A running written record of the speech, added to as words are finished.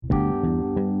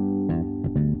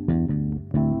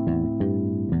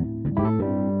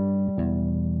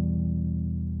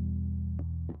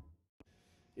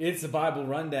It's a Bible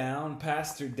Rundown.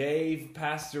 Pastor Dave,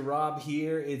 Pastor Rob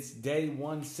here. It's day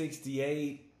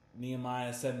 168,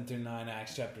 Nehemiah 7 through 9,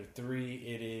 Acts chapter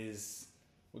 3.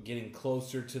 We're getting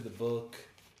closer to the book,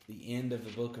 the end of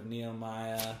the book of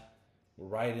Nehemiah. We're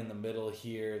right in the middle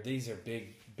here. These are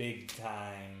big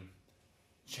time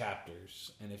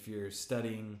chapters. And if you're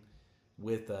studying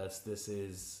with us, this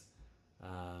is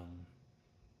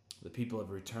the people have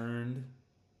returned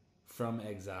from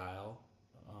exile.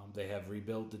 They have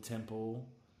rebuilt the temple.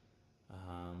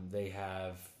 They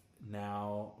have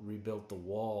now rebuilt the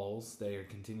walls. They are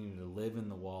continuing to live in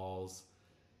the walls.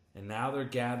 And now they're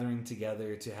gathering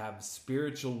together to have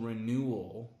spiritual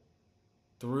renewal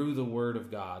through the Word of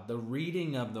God, the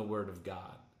reading of the Word of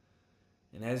God.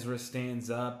 And Ezra stands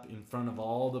up in front of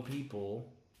all the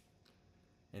people,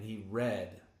 and he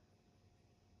read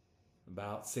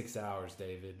about 6 hours,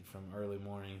 David, from early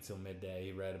morning till midday.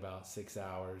 He read about 6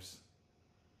 hours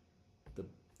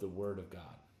the Word of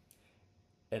God.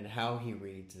 And how he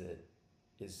reads it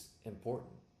is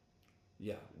important.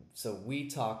 Yeah. So we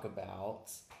talk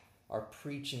about our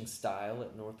preaching style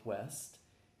at Northwest.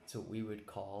 It's what we would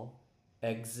call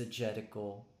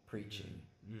exegetical preaching.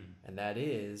 And that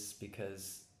is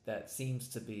because that seems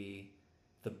to be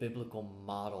the biblical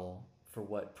model for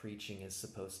what preaching is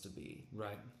supposed to be.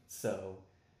 Right. So,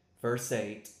 verse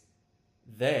 8,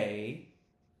 they,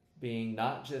 being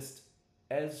not just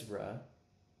Ezra,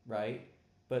 right,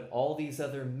 but all these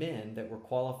other men that were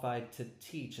qualified to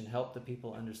teach and help the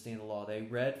people understand the law, they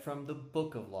read from the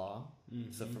book of law,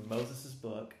 so from Moses'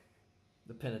 book,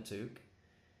 the Pentateuch.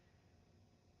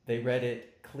 They read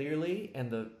it clearly, and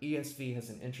the ESV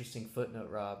has an interesting footnote,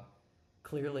 Rob.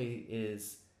 Clearly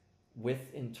is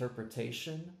with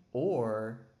interpretation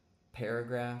or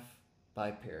paragraph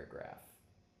by paragraph.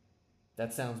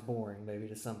 That sounds boring maybe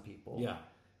to some people. Yeah.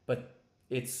 But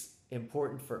it's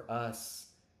important for us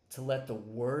to let the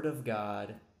Word of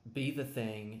God be the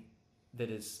thing that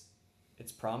is,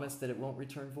 it's promised that it won't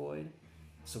return void.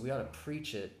 So we ought to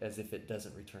preach it as if it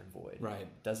doesn't return void. Right.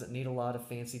 Doesn't need a lot of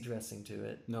fancy dressing to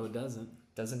it. No, it doesn't.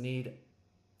 Doesn't need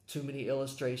too many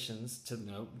illustrations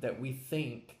Nope. that we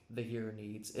think the hearer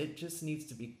needs. It just needs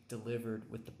to be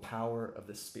delivered with the power of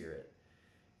the Spirit,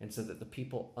 and so that the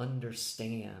people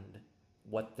understand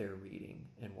what they're reading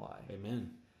and why.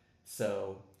 Amen.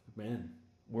 So, Amen.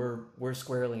 We're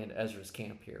squarely in Ezra's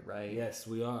camp here, right? Yes,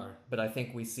 we are. But I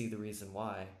think we see the reason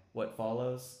why. What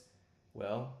follows?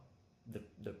 Well,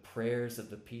 the prayers of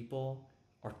the people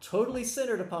are totally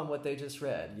centered upon what they just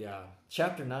read. Yeah.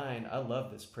 Chapter 9, I love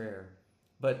this prayer.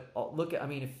 But look at,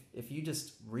 if you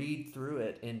just read through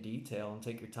it in detail and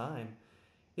take your time,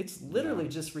 it's literally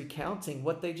just recounting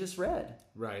what they just read.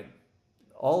 Right.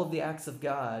 All of the acts of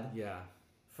God. Yeah.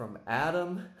 From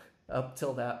Adam up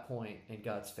till that point, and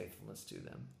God's faithfulness to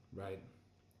them. Right.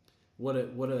 What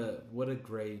a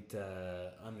great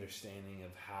understanding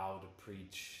of how to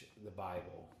preach the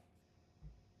Bible.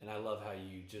 And I love how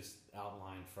you just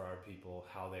outlined for our people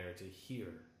how they are to hear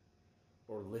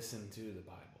or listen to the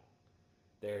Bible.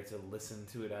 They are to listen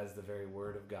to it as the very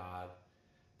Word of God.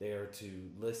 They are to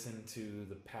listen to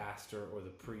the pastor or the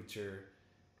preacher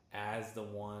as the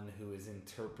one who is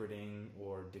interpreting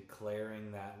or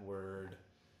declaring that word.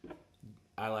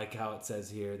 I like how it says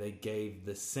here, they gave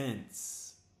the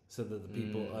sense so that the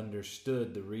people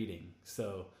understood the reading.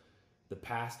 So the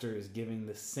pastor is giving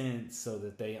the sense so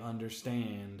that they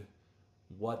understand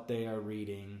what they are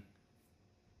reading,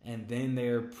 and then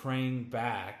they're praying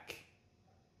back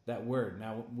that word.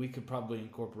 Now, we could probably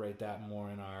incorporate that more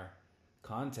in our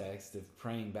context of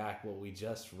praying back what we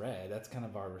just read. That's kind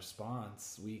of our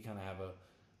response. We kind of have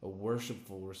a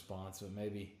worshipful response, but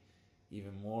maybe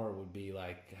even more would be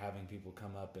like having people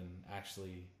come up and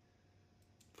actually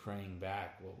praying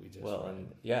back what we just read.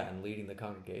 And leading the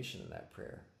congregation in that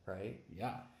prayer, right?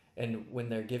 Yeah. And when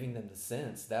they're giving them the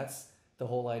sense, that's the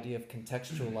whole idea of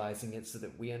contextualizing it so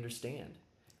that we understand.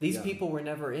 These people were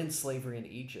never in slavery in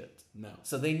Egypt. No.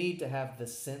 So they need to have the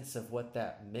sense of what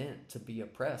that meant to be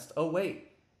oppressed. Oh,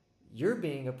 wait, you're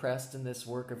being oppressed in this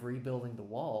work of rebuilding the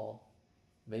wall.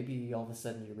 Maybe all of a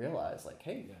sudden you realize, like,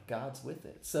 hey, God's with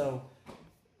it. So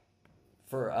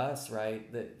for us,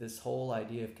 right, this whole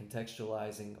idea of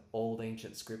contextualizing old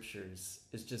ancient scriptures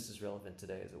is just as relevant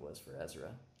today as it was for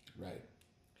Ezra. Right.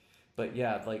 But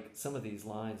yeah, like some of these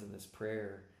lines in this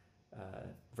prayer,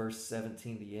 verse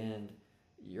 17, the end,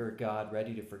 you're God,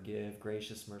 ready to forgive,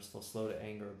 gracious, merciful, slow to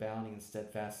anger, abounding in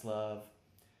steadfast love.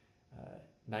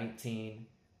 19,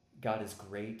 God is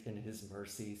great in his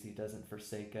mercies. He doesn't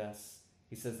forsake us.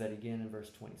 He says that again in verse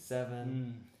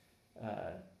 27.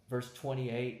 Verse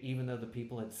 28, even though the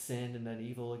people had sinned and done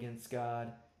evil against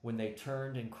God, when they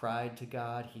turned and cried to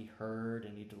God, he heard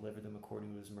and he delivered them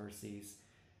according to his mercies.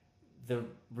 The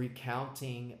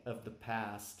recounting of the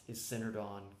past is centered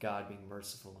on God being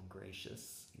merciful and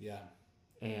gracious. Yeah.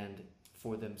 And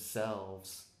for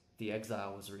themselves, the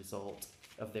exile was a result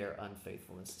of their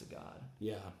unfaithfulness to God.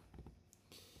 Yeah.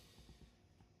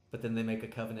 But then they make a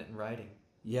covenant in writing.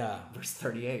 Yeah. Verse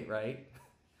 38, right?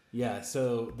 Yeah,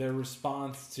 so their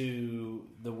response to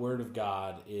the word of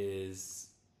God is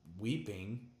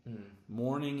weeping,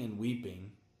 mourning and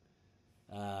weeping.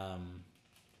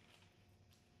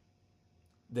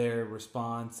 Their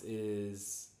response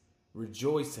is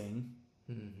rejoicing.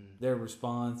 Mm-hmm. Their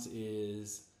response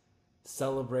is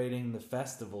celebrating the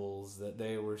festivals that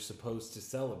they were supposed to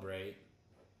celebrate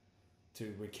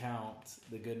to recount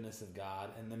the goodness of God.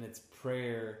 And then it's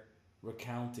prayer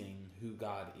recounting who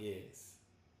God is.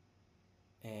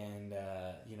 And,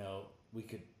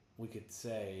 we could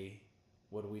say,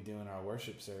 what do we do in our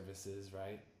worship services,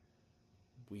 right?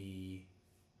 We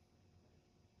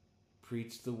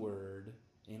preach the word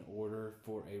in order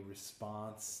for a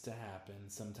response to happen.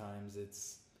 Sometimes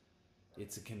it's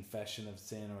a confession of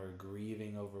sin or a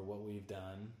grieving over what we've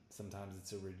done. Sometimes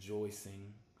it's a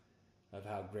rejoicing of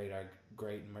how great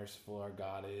and merciful our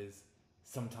God is.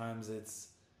 Sometimes it's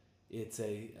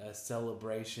a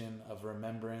celebration of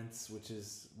remembrance, which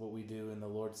is what we do in the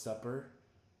Lord's Supper.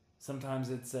 Sometimes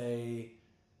it's a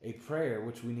prayer,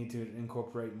 which we need to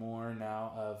incorporate more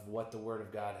now, of what the Word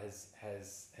of God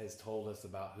has told us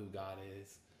about who God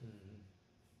is. Mm-hmm.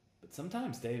 But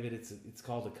sometimes, David, it's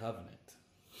called a covenant.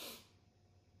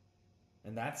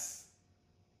 And that's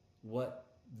what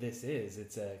this is.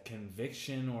 It's a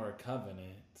conviction or a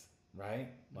covenant, right?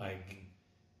 Like,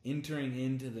 entering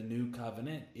into the new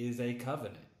covenant is a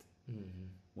covenant. Mm-hmm.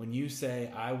 When you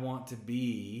say, I want to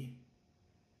be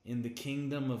in the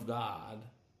kingdom of God,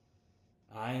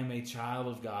 I am a child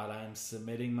of God, I am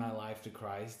submitting my life to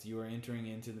Christ, you are entering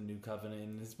into the new covenant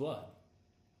in his blood.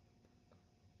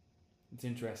 It's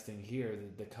interesting here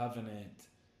that the covenant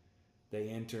they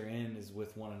enter in is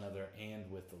with one another and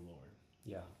with the Lord.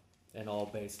 Yeah, and all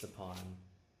based upon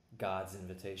God's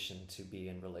invitation to be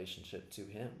in relationship to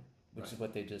him, which is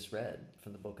what they just read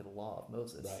from the book of the law of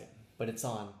Moses. Right. But it's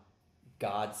on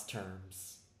God's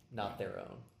terms, not their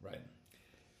own. Right.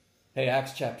 Hey,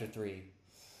 Acts chapter 3.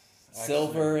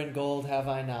 Silver and gold have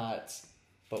I not,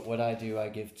 but what I do I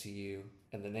give to you.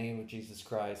 In the name of Jesus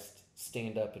Christ,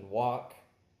 stand up and walk.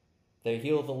 They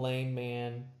heal the lame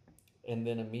man, and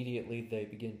then immediately they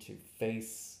begin to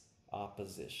face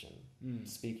opposition.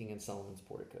 Speaking in Solomon's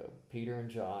portico. Peter and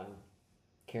John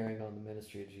carrying on the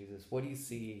ministry of Jesus. What do you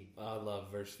see? I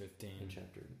love verse 15. In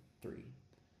chapter 3.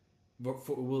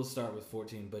 We'll start with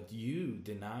 14. But you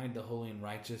denied the holy and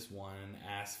righteous one and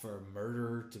asked for a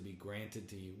murderer to be granted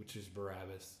to you, which is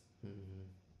Barabbas. Mm-hmm.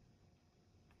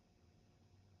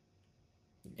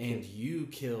 And you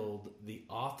killed the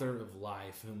author of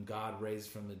life, whom God raised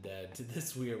from the dead. To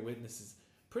this we are witnesses.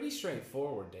 Pretty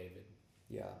straightforward, David.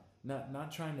 Yeah.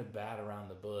 Not trying to bat around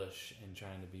the bush and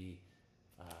trying to be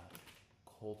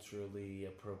culturally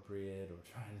appropriate or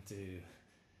trying to,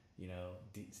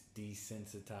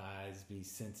 desensitize, be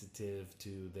sensitive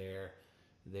to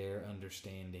their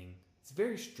understanding. It's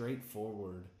very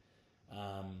straightforward.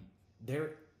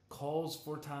 There calls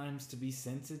for times to be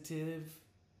sensitive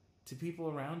to people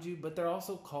around you, but there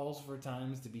also calls for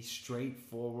times to be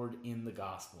straightforward in the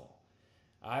gospel.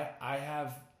 I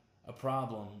have a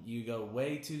problem. You go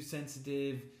way too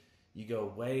sensitive. You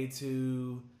go way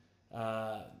too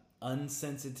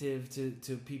unsensitive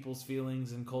to people's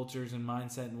feelings and cultures and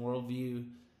mindset and worldview.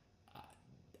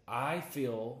 I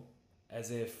feel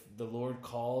as if the Lord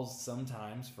calls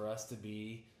sometimes for us to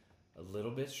be a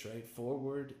little bit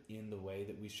straightforward in the way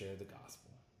that we share the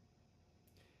gospel.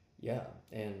 Yeah,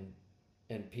 and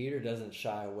Peter doesn't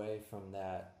shy away from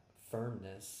that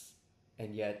firmness,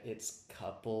 and yet it's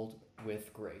coupled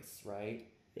with grace, right?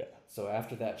 Yeah. So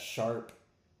after that sharp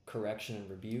correction and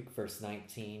rebuke, verse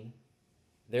 19,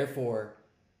 therefore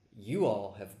you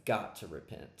all have got to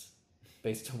repent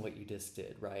based on what you just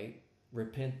did, right?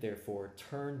 Repent, therefore,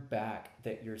 turn back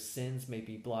that your sins may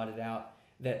be blotted out,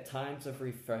 that times of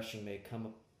refreshing may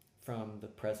come from the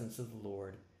presence of the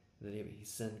Lord, that he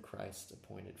send Christ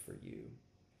appointed for you.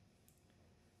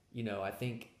 I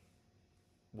think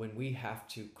when we have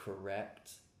to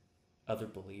correct other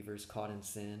believers caught in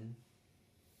sin,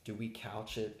 do we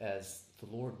couch it as the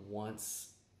Lord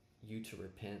wants you to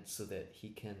repent so that he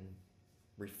can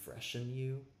refreshen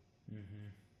you? Mm-hmm.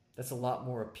 That's a lot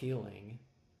more appealing,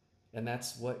 and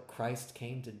that's what Christ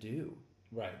came to do.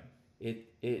 Right. It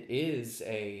is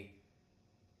a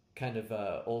kind of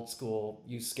old school,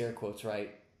 use scare quotes,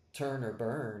 right? turn or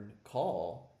burn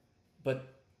call,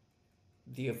 but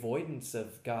the avoidance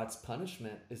of God's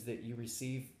punishment is that you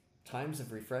receive times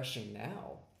of refreshing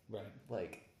now. Right.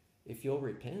 Like, if you'll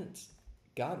repent,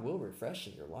 God will refresh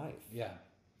in your life. Yeah.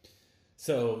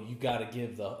 So you got to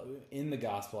give in the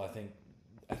gospel.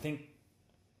 I think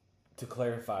to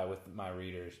clarify with my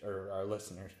readers or our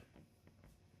listeners,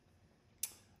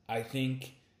 I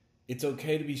think it's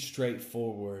okay to be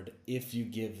straightforward if you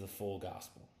give the full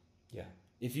gospel. Yeah.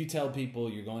 If you tell people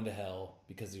you're going to hell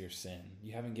because of your sin,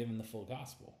 you haven't given the full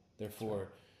gospel.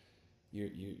 Therefore,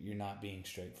 you're not being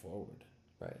straightforward.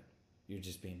 Right. You're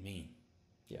just being mean.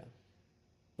 Yeah.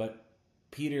 But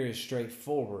Peter is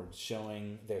straightforward,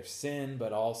 showing their sin,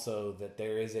 but also that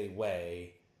there is a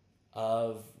way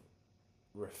of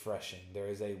refreshing. There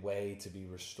is a way to be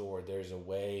restored. There's a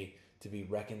way to be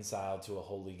reconciled to a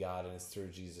holy God, and it's through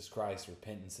Jesus Christ,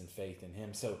 repentance and faith in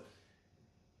him. So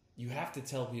you have to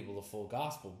tell people the full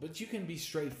gospel, but you can be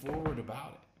straightforward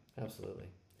about it. Absolutely.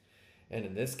 And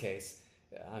in this case,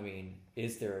 I mean,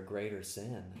 is there a greater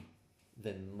sin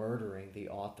than murdering the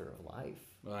author of life?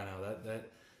 Well, I know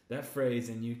that phrase,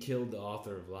 and you killed the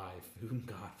author of life, whom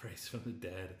God raised from the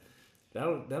dead.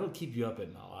 That'll keep you up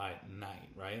at night,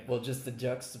 right? Well, just the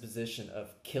juxtaposition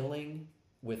of killing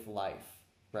with life,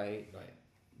 right? Right.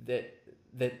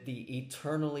 That the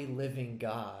eternally living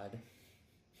God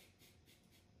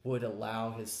would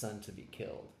allow his son to be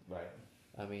killed. Right.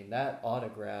 I mean, that ought to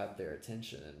grab their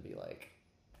attention and be like,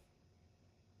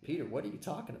 Peter, what are you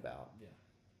talking about? Yeah.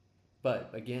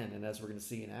 But again, and as we're going to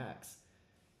see in Acts,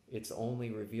 it's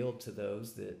only revealed to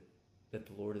those that the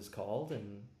Lord has called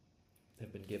and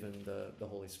have been given the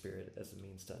Holy Spirit as a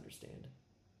means to understand.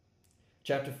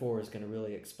 Chapter 4 is going to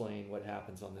really explain what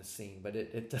happens on this scene, but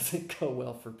it doesn't go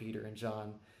well for Peter and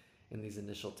John in these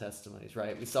initial testimonies,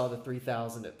 right? We saw the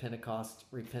 3,000 at Pentecost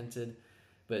repented,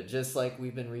 but just like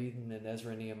we've been reading in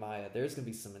Ezra and Nehemiah, there's going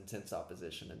to be some intense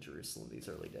opposition in Jerusalem these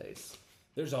early days.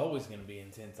 There's always going to be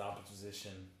intense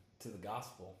opposition to the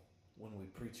gospel when we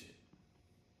preach it.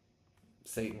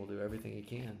 Satan will do everything he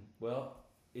can. Well,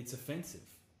 it's offensive.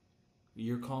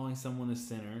 You're calling someone a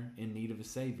sinner in need of a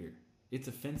savior. It's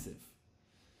offensive.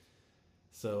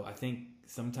 So I think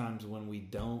sometimes when we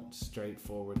don't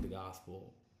straightforward the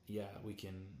gospel, yeah, we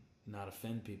can not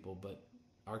offend people, but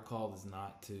our call is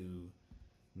not to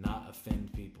not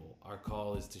offend people. Our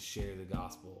call is to share the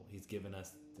gospel. He's given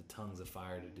us the tongues of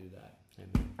fire to do that.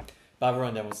 Amen. Bible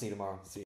Rundown. We'll see you tomorrow. See you.